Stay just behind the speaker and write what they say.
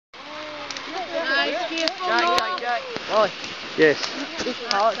careful, Jack. Oh. Yes.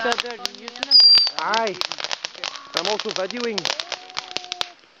 Alex out there, you using them? Aye. I'm also videoing.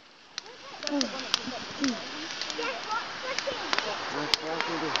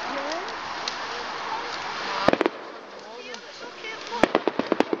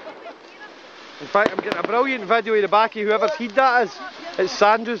 In fact, I'm getting a brilliant video of the back of whoever's heed that is. It's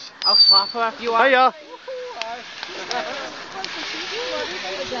Sandra's. I'll slap her if you want. Hiya.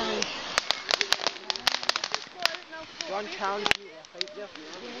 John challenged me to fight there.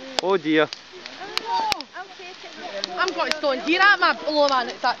 Oh dear. I'm going to stand here at my below man,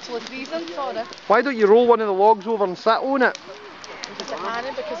 it's actually freezing, sorry. Why don't you roll one of the logs over and sit on it? Because I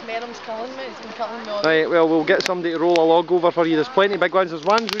can't, because Merrim's killing me, it's been killing me all. Right, well, we'll get somebody to roll a log over for you. There's plenty of big ones. There's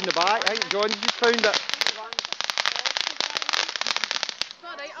ones round the back. I think John's just found it. It's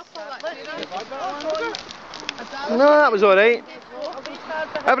alright, I'll pull that through. No, that was alright.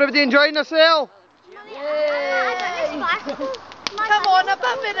 Everybody enjoying themselves? Come on, a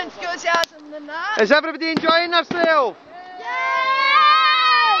bit more enthusiasm than that. Is everybody enjoying themselves?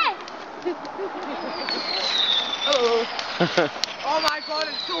 Oh my god,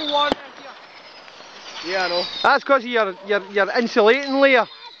 it's so warm in here. Yeah, I know. That's because of your insulating layer.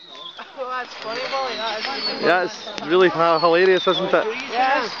 Oh, that's funny, Wally, that is really Yeah, it's really hilarious, isn't it?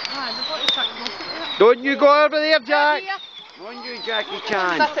 Yes. Don't you go over there, Jack. Run you, Jackie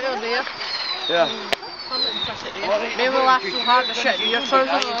Chan. Sit it over there. Yeah. Maybe we'll laugh so hard the shit in your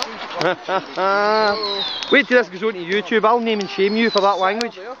trousers. Wait till this goes on to YouTube. I'll name and shame you for that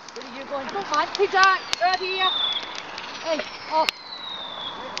language. Where are you going? Hey Jack, right here. Hey, off.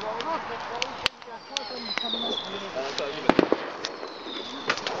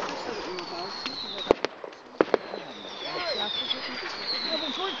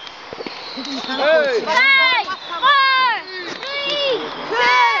 Hey! 5, 4, 3, 2,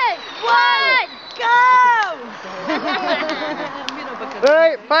 1, go!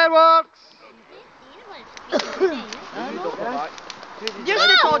 Right, fireworks! You should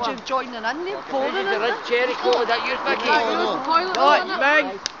have told you joining in there, pouring in there. Cherry cola, that your Vicky? Right, bang.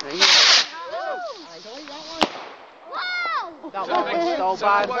 Wow! That one so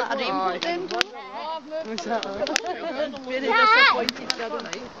bad. Is that a rainbow then? Very disappointed the other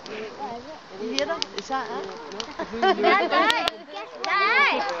night. You hear them? Is that it?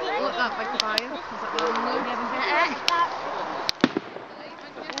 Dad! Look at that big fire. Is it the Dad!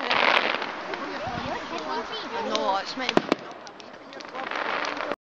 No, it's meant